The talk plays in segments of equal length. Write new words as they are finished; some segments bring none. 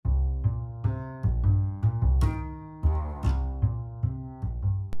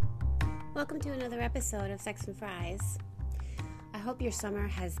Welcome to another episode of Sex and Fries. I hope your summer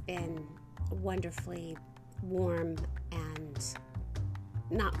has been wonderfully warm and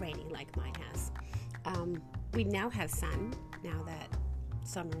not rainy like mine has. We now have sun, now that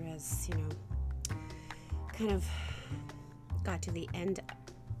summer has, kind of got to the end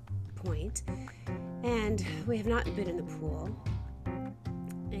point. And we have not been in the pool.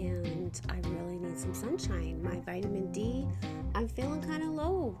 And I really need some sunshine. My vitamin D, I'm feeling kind of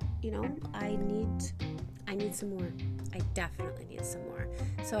low. I need some more. I definitely need some more.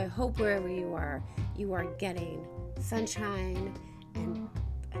 So I hope wherever you are getting sunshine and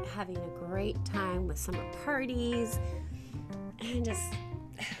having a great time with summer parties and just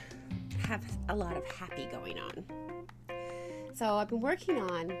have a lot of happy going on. So I've been working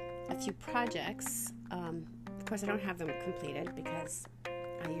on a few projects. Of course, I don't have them completed because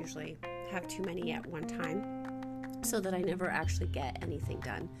I usually have too many at one time, so that I never actually get anything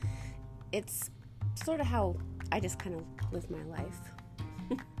done. It's sort of how I just kind of live my life,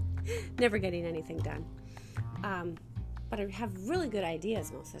 never getting anything done. But I have really good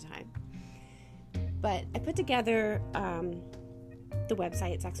ideas most of the time. But I put together the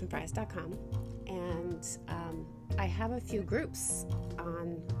website, sexandfries.com, and I have a few groups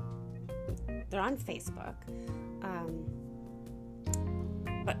they're on Facebook.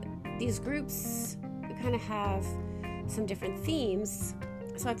 But these groups kind of have some different themes,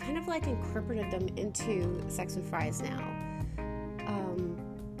 so I've kind of incorporated them into Sex and Fries now,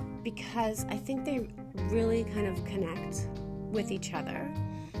 because I think they really kind of connect with each other.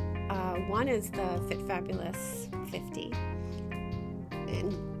 One is the Fit Fabulous 50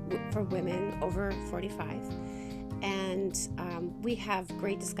 for women over 45, and we have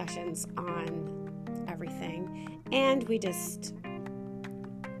great discussions on everything, and we just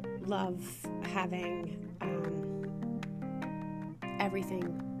love having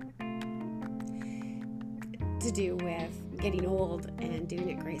everything to do with getting old and doing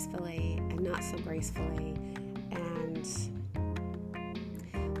it gracefully and not so gracefully. And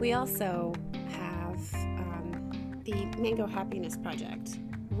we also have the Mango Happiness Project,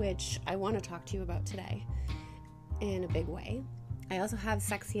 which I want to talk to you about today in a big way. I also have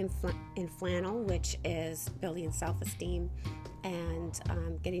Sexy in Flannel, which is building self-esteem and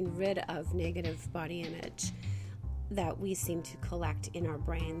getting rid of negative body image that we seem to collect in our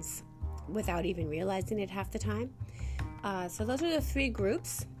brains without even realizing it half the time. So those are the three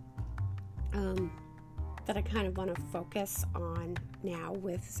groups that I kind of want to focus on now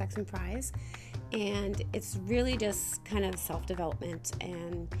with Sex and Fries. And it's really just kind of self-development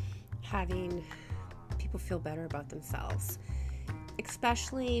and having people feel better about themselves,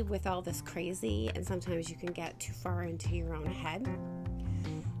 especially with all this crazy, and sometimes you can get too far into your own head.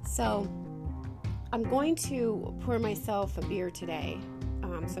 So I'm going to pour myself a beer today.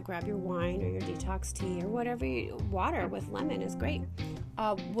 So grab your wine or your detox tea or whatever water with lemon is great.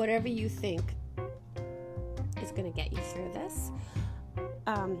 Whatever you think is going to get you through this.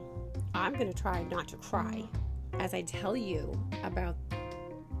 I'm going to try not to cry as I tell you about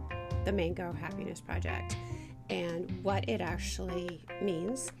the Mango Happiness Project and what it actually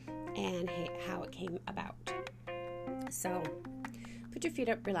means and how it came about. So put your feet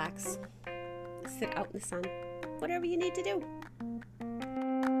up, relax, sit out in the sun, whatever you need to do.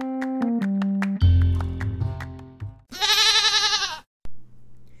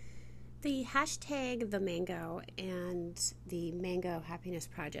 The hashtag The Mango and the Mango Happiness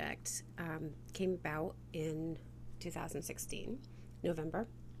Project came about in 2016, November,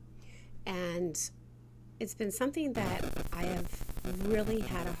 and it's been something that I have really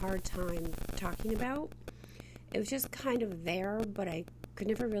had a hard time talking about. It was just kind of there, but I could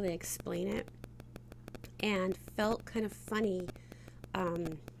never really explain it, and felt kind of funny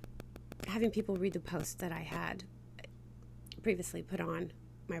having people read the posts that I had previously put on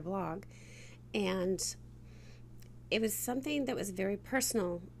my blog. And it was something that was very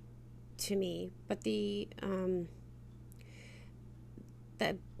personal to me, but the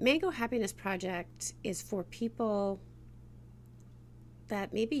Mango Happiness Project is for people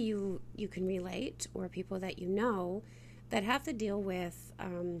that maybe you can relate, or people that you know that have to deal with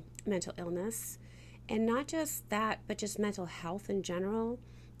mental illness, and not just that, but just mental health in general,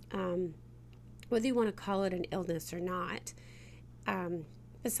 whether you want to call it an illness or not.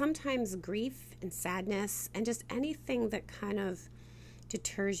 But sometimes grief and sadness and just anything that kind of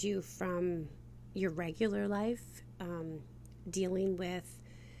deters you from your regular life, dealing with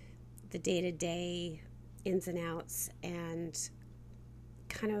the day-to-day ins and outs, and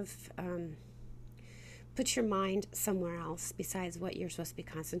kind of put your mind somewhere else besides what you're supposed to be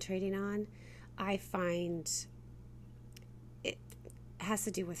concentrating on. I find has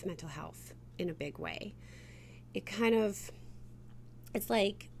to do with mental health in a big way. It's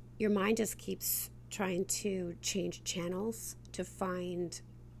like your mind just keeps trying to change channels to find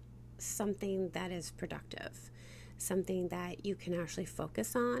something that is productive, something that you can actually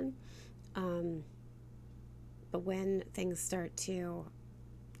focus on. But when things start to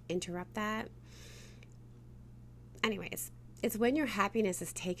interrupt that, anyways, it's when your happiness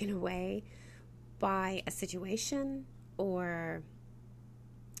is taken away by a situation or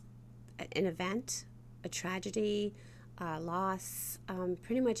an event, a tragedy, a loss,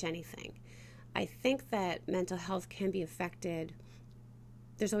 pretty much anything. I think that mental health can be affected.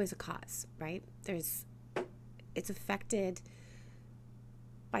 There's always a cause, right? It's affected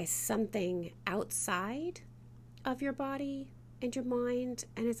by something outside of your body and your mind,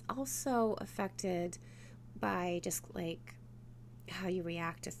 and it's also affected by just like how you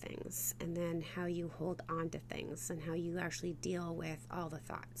react to things, and then how you hold on to things, and how you actually deal with all the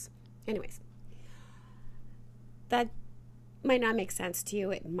thoughts. Anyways, that might not make sense to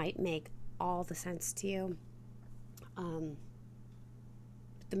you. It might make all the sense to you.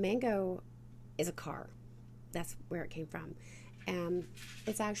 The mango is a car. That's where it came from. And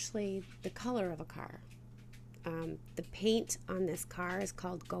it's actually the color of a car. The paint on this car is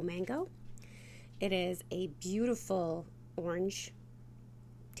called Go Mango. It is a beautiful orange,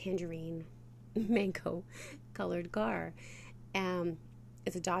 tangerine, mango colored car.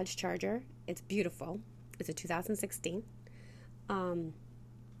 It's a Dodge Charger. It's beautiful. It's a 2016. And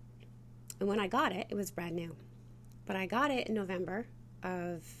when I got it, it was brand new. But I got it in November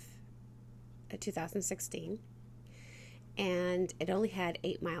of 2016. And it only had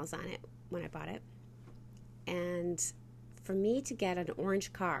 8 miles on it when I bought it. And for me to get an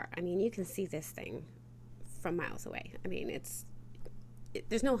orange car, I mean, you can see this thing from miles away. I mean,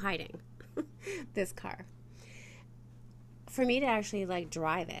 there's no hiding this car. For me to actually like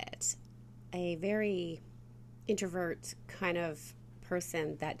drive it, a very introvert kind of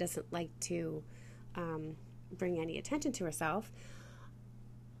person that doesn't like to bring any attention to herself,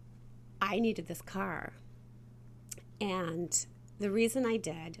 I needed this car. And the reason I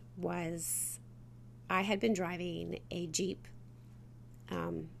did was I had been driving a Jeep,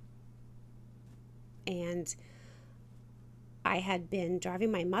 and I had been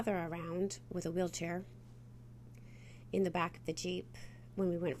driving my mother around with a wheelchair in the back of the Jeep when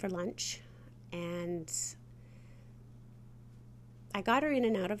we went for lunch, and I got her in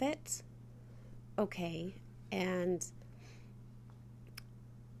and out of it okay, and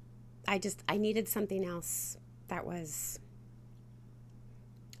I needed something else that was,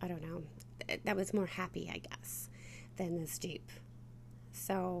 I don't know, that was more happy, I guess, than this Jeep.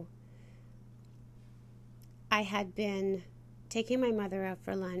 So I had been taking my mother out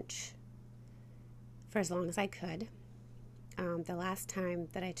for lunch for as long as I could. The last time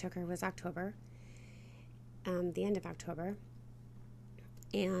that I took her was October, the end of October.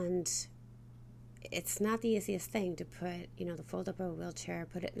 And it's not the easiest thing to put, to fold up a wheelchair,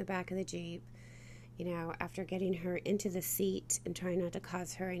 put it in the back of the Jeep, after getting her into the seat and trying not to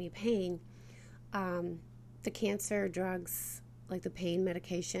cause her any pain. The cancer drugs, like the pain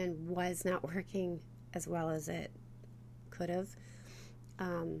medication, was not working as well as it could have.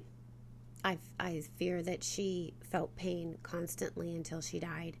 I fear that she felt pain constantly until she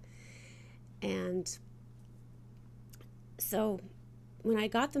died. And so when I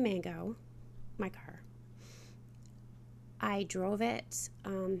got the Mango, my car, I drove it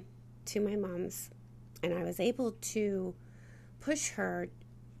to my mom's, and I was able to push her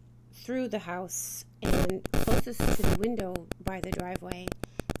through the house and closest to the window by the driveway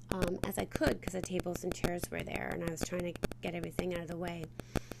as I could, because the tables and chairs were there, and I was trying to get everything out of the way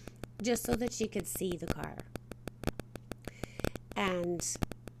just so that she could see the car. And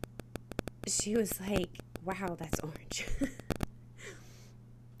she was like, wow, that's orange.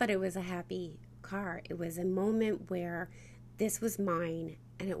 But it was a happy car. It was a moment where this was mine,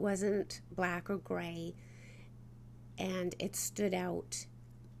 and it wasn't black or gray, and it stood out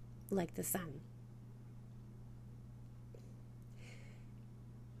like the sun.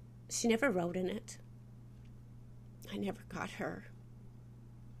 She never rode in it. I never got her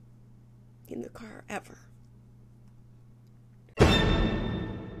in the car ever.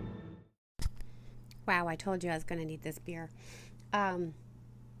 Wow, I told you I was going to need this beer.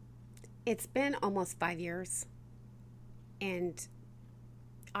 It's been almost 5 years, and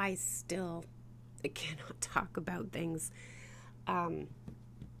I still cannot talk about things. I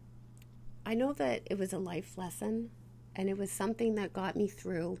know that it was a life lesson, and it was something that got me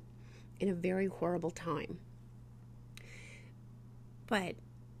through in a very horrible time. But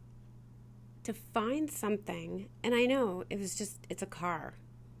to find something, and I know it's a car,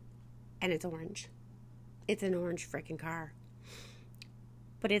 and it's orange. It's an orange freaking car.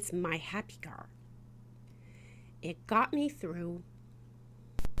 But it's my happy car. It got me through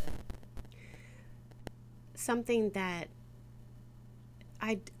something that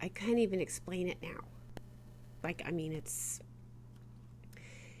I can't even explain it now.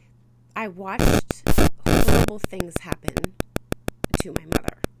 I watched horrible things happen to my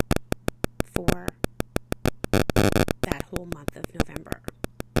mother for that whole month of November.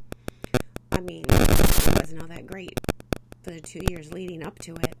 It wasn't all that great for the 2 years leading up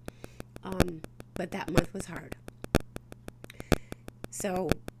to it, but that month was hard. So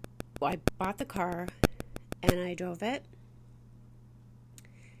I bought the car and I drove it,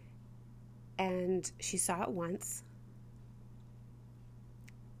 and she saw it once,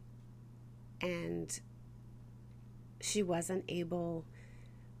 and she wasn't able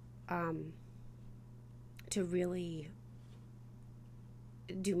to really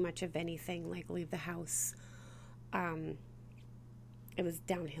do much of anything, like leave the house. It was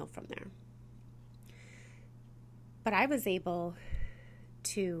downhill from there. But I was able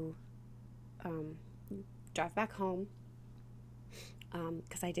to drive back home,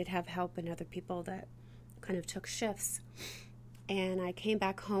 because I did have help and other people that kind of took shifts. And I came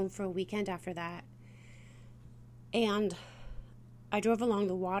back home for a weekend after that. And I drove along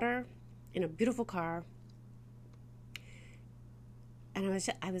the water in a beautiful car. And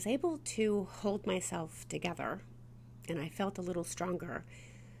I was able to hold myself together. And I felt a little stronger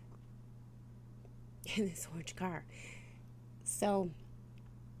in this orange car. So,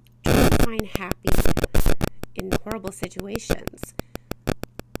 trying to find happy in horrible situations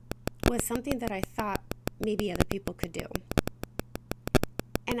was something that I thought maybe other people could do.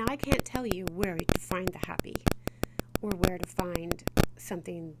 And I can't tell you where to find the happy or where to find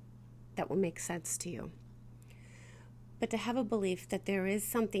something that will make sense to you. But to have a belief that there is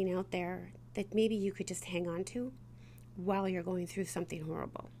something out there that maybe you could just hang on to while you're going through something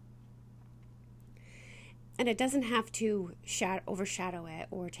horrible. And it doesn't have to overshadow it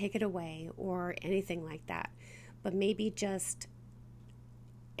or take it away or anything like that. But maybe just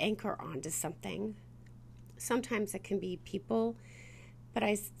anchor onto something. Sometimes it can be people, but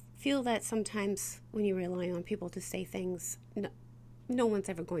I feel that sometimes when you rely on people to say things, no one's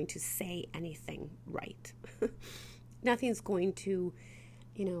ever going to say anything right. Nothing's going to,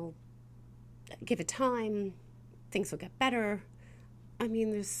 give it time. Things will get better.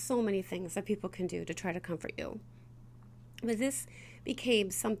 There's so many things that people can do to try to comfort you. But this became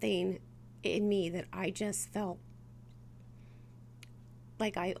something in me that I just felt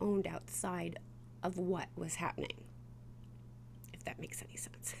like I owned outside of what was happening, if that makes any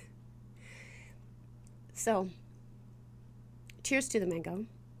sense. So, cheers to the mango,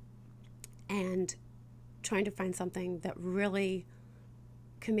 and trying to find something that really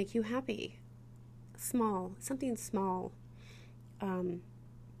can make you happy. Something small.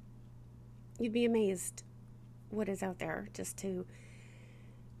 You'd be amazed what is out there, just to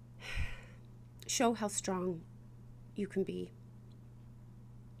show how strong you can be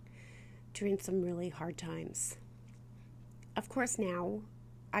during some really hard times. Of course, now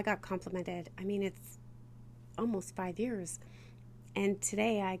I got complimented. It's almost 5 years. And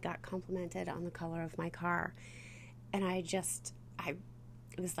today I got complimented on the color of my car. And I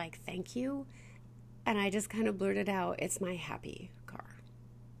was like, thank you. And I just kind of blurted out, it's my happy car.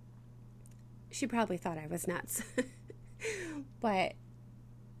 She probably thought I was nuts. But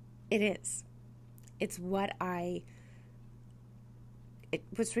it is. It's what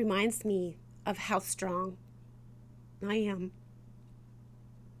which reminds me of how strong I am.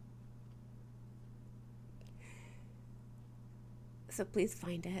 So please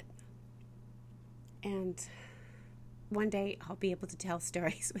find it. And one day I'll be able to tell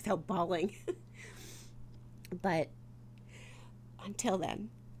stories without bawling. But until then,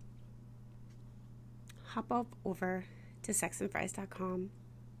 hop up over to sexandfries.com.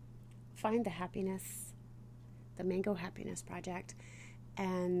 Find the happiness, the Mango Happiness Project.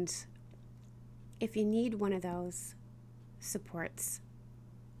 And if you need one of those supports,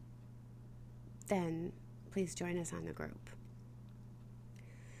 then please join us on the group.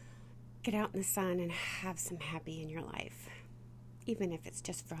 Get out in the sun and have some happy in your life, even if it's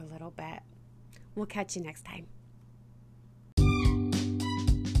just for a little bit. We'll catch you next time.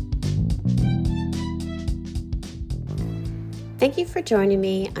 Thank you for joining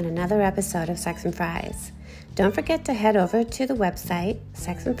me on another episode of Sex and Fries. Don't forget to head over to the website,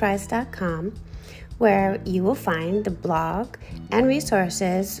 sexandfries.com, where you will find the blog and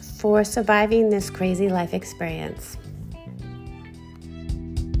resources for surviving this crazy life experience.